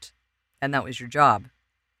left, and that was your job.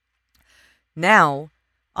 Now,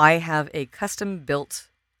 I have a custom-built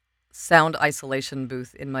sound isolation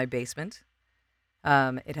booth in my basement.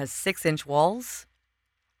 It has 6-inch walls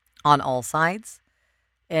on all sides,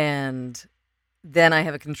 and then I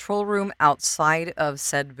have a control room outside of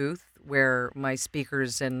said booth where my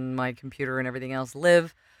speakers and my computer and everything else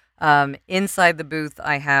live. Inside the booth,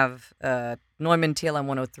 I have a Neumann TLM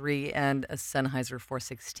 103 and a Sennheiser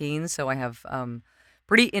 416, so I have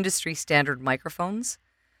pretty industry standard microphones.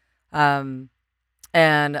 And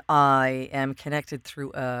I am connected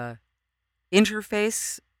through a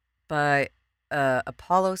interface by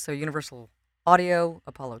Apollo, so Universal Audio,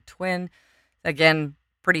 Apollo Twin. Again,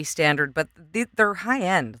 pretty standard, but they're high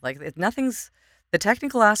end. Like, the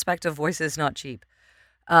technical aspect of voice is not cheap.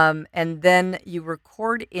 And then you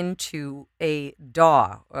record into a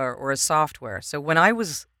DAW or a software. So when I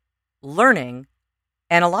was learning,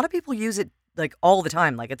 and a lot of people use it like all the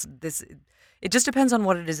time, like it just depends on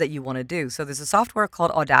what it is that you want to do. So there's a software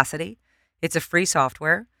called Audacity. It's a free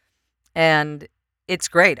software, and it's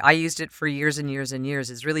great. I used it for years and years and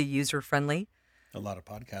years. It's really user friendly. A lot of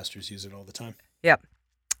podcasters use it all the time. Yeah.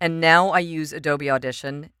 And now I use Adobe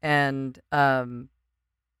Audition, and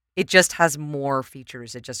it just has more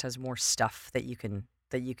features. It just has more stuff that you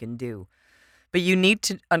can do. But you need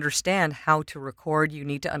to understand how to record. You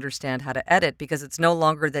need to understand how to edit, because it's no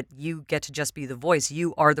longer that you get to just be the voice.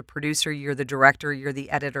 You are the producer, you're the director, you're the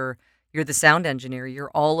editor, you're the sound engineer,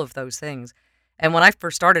 you're all of those things. And when I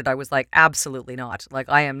first started, I was like, absolutely not. Like,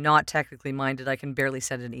 I am not technically minded. I can barely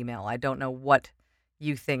send an email. I don't know what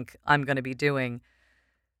you think I'm going to be doing.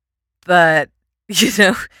 But, it's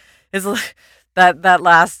that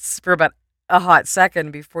lasts for about a hot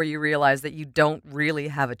second before you realize that you don't really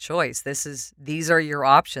have a choice. These are your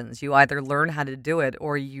options. You either learn how to do it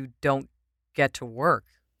or you don't get to work.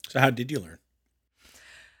 So how did you learn?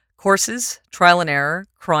 Courses, trial and error,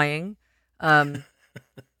 crying. Yeah.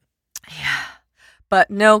 But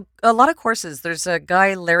no, a lot of courses. There's a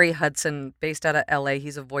guy, Larry Hudson, based out of LA.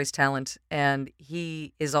 He's a voice talent, and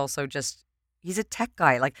he is also he's a tech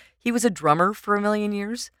guy. Like, he was a drummer for a million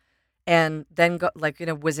years, and then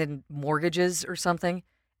was in mortgages or something,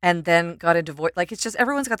 and then got into voice. Like, it's just,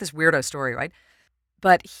 everyone's got this weirdo story, right?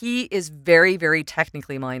 But he is very, very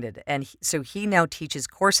technically minded, and so he now teaches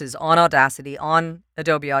courses on Audacity, on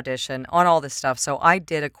Adobe Audition, on all this stuff. So I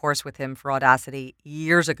did a course with him for Audacity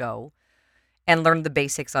years ago and learned the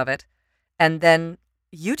basics of it. And then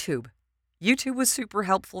YouTube was super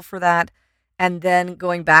helpful for that. And then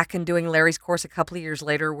going back and doing Larry's course a couple of years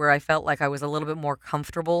later, where I felt like I was a little bit more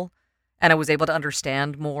comfortable and I was able to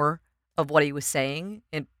understand more of what he was saying,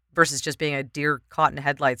 versus just being a deer caught in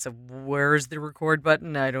headlights of, where's the record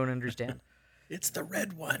button? I don't understand. It's the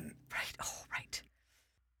red one. Right. Oh, right.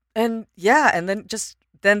 And yeah, and then just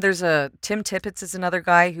then there's Tim Tippett is another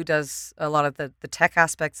guy who does a lot of the tech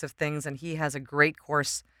aspects of things, and he has a great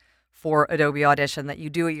course for Adobe Audition that you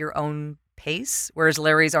do at your own pace, whereas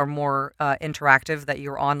Larry's are more interactive, that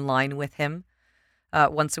you're online with him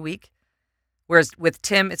once a week. Whereas with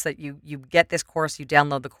Tim, it's that you get this course, you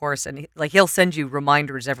download the course, and he'll send you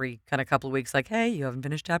reminders every kind of couple of weeks, like, hey, you haven't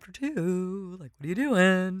finished chapter 2. Like, what are you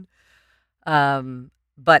doing?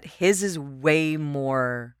 But his is way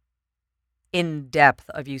more in depth.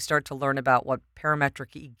 Of you start to learn about what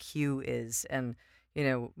parametric EQ is, and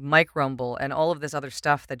mic rumble, and all of this other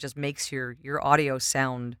stuff that just makes your audio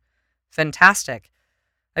sound fantastic.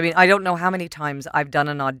 I mean, I don't know how many times I've done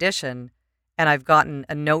an audition and I've gotten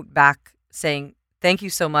a note back saying, thank you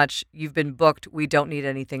so much, you've been booked, we don't need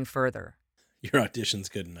anything further. Your audition's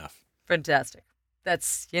good enough. Fantastic.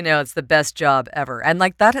 That's, it's the best job ever. And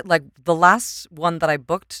like that, like the last one that I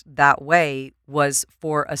booked that way was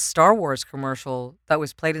for a Star Wars commercial that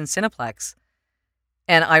was played in Cineplex.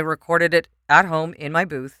 And I recorded it at home in my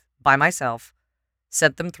booth by myself,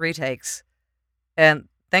 sent them 3 takes, and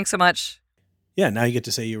thanks so much. Yeah, now you get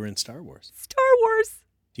to say you were in Star Wars. Star Wars.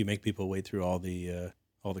 Do you make people wait through all the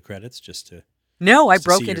credits just to? No, I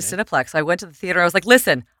broke into Cineplex. I went to the theater. I was like,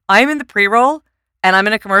 listen, I'm in the pre-roll and I'm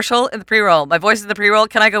in a commercial in the pre-roll. My voice is in the pre-roll.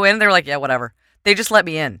 Can I go in? They were like, yeah, whatever. They just let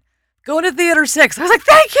me in. Go into theater 6. I was like,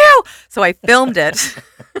 thank you. So I filmed it.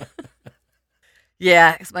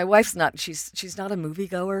 Yeah, because my wife's not, she's not a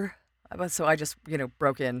moviegoer. So I just,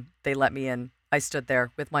 broke in. They let me in. I stood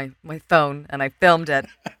there with my phone and I filmed it.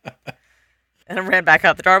 And I ran back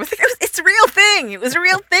out the door. I was like, it's a real thing. It was a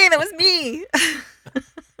real thing. That was me.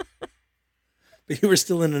 But you were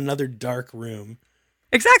still in another dark room.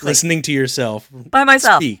 Exactly. Listening to yourself. By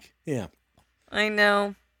myself. Speak. Yeah. I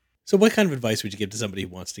know. So what kind of advice would you give to somebody who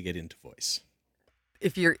wants to get into voice?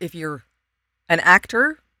 If you're an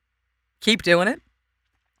actor, keep doing it.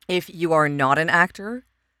 If you are not an actor,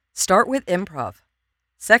 start with improv.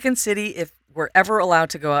 Second City, if we're ever allowed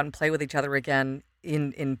to go out and play with each other again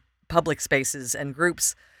in public spaces and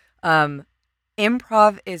groups,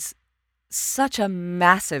 improv is such a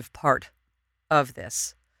massive part of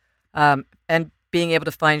this. And being able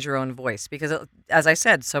to find your own voice. Because, as I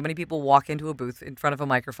said, so many people walk into a booth in front of a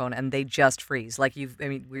microphone and they just freeze. Like you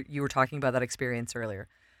were talking about that experience earlier.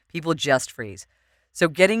 People just freeze. So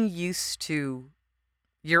getting used to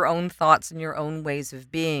your own thoughts and your own ways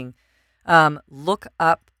of being. Look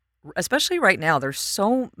up, especially right now, there's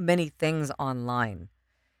so many things online.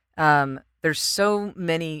 There's so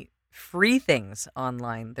many free things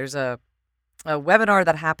online. There's a webinar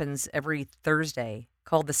that happens every Thursday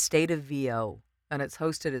called The State of VO, and it's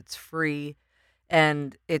free,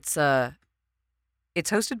 and it's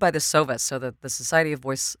hosted by the SOVAS, so the Society of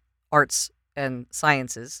Voice Arts and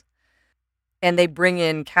Sciences. And they bring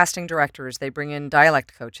in casting directors, they bring in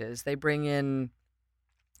dialect coaches, they bring in,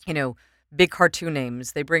 big cartoon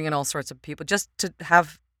names, they bring in all sorts of people just to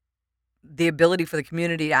have the ability for the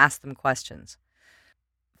community to ask them questions.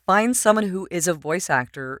 Find someone who is a voice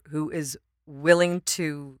actor who is willing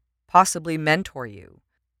to possibly mentor you.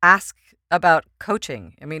 Ask about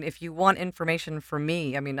coaching. I mean, if you want information from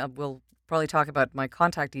me, we'll probably talk about my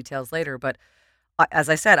contact details later, but as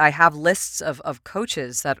I said, I have lists of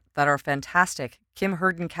coaches that are fantastic. Kim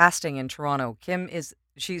Herden Casting in Toronto.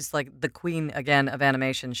 She's like the queen again of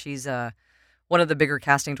animation. She's one of the bigger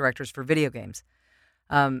casting directors for video games.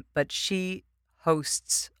 But she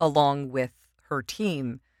hosts, along with her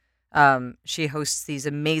team, she hosts these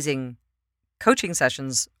amazing coaching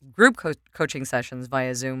sessions, group coaching sessions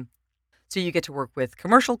via Zoom. So you get to work with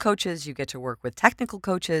commercial coaches, you get to work with technical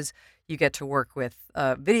coaches, you get to work with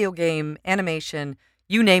video game, animation,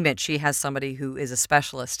 you name it. She has somebody who is a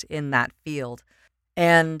specialist in that field.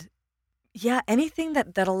 And yeah, anything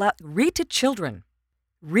that read to children,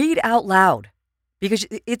 read out loud, because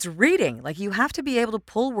it's reading. Like, you have to be able to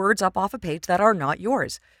pull words up off a page that are not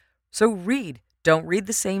yours. So read. Don't read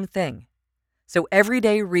the same thing. So every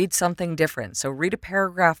day, read something different. So read a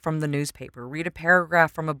paragraph from the newspaper. Read a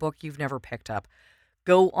paragraph from a book you've never picked up.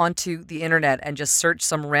 Go onto the internet and just search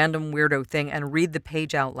some random weirdo thing and read the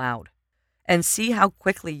page out loud. And see how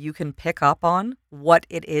quickly you can pick up on what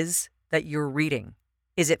it is that you're reading.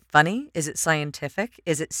 Is it funny? Is it scientific?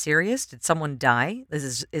 Is it serious? Did someone die?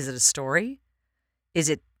 Is it a story? Is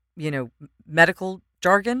it, medical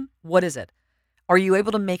jargon? What is it? Are you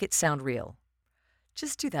able to make it sound real?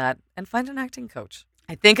 Just do that and find an acting coach.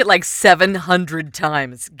 I think it like 700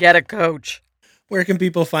 times. Get a coach. Where can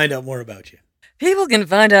people find out more about you? People can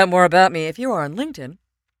find out more about me if you are on LinkedIn.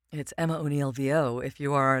 It's Emma O'Neill VO. If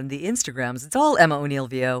you are on the Instagrams, it's all Emma O'Neill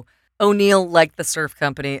VO. O'Neill, like the surf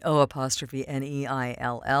company,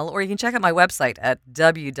 O''Neil. Or you can check out my website at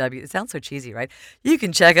www. It sounds so cheesy, right? You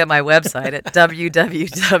can check out my website at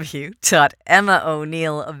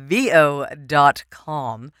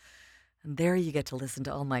www.emmao'neillvo.com. And there you get to listen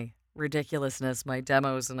to all my ridiculousness, my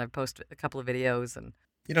demos, and I've posted a couple of videos. And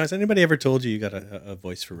Has anybody ever told you got a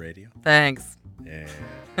voice for radio? thanks. Yeah.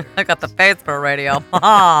 I got the face for radio.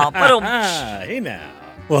 Hey now.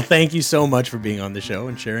 Well, thank you so much for being on the show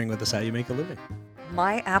and sharing with us how you make a living.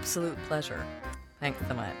 My absolute pleasure. Thanks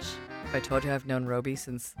so much. I told you I've known Roby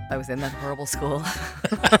since I was in that horrible school.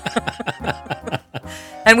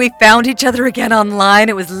 And we found each other again online.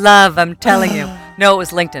 It was love, I'm telling you. No, it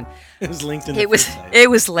was LinkedIn. It was LinkedIn. It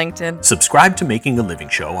was LinkedIn. Subscribe to Making a Living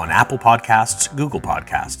Show on Apple Podcasts, Google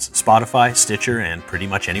Podcasts, Spotify, Stitcher, and pretty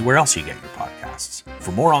much anywhere else you get your podcasts.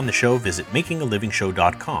 For more on the show, visit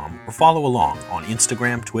makingalivingshow.com or follow along on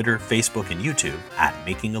Instagram, Twitter, Facebook, and YouTube at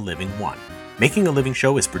Making a Living 1. Making a Living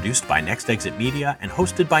Show is produced by Next Exit Media and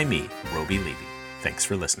hosted by me, Roby Levy. Thanks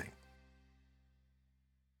for listening.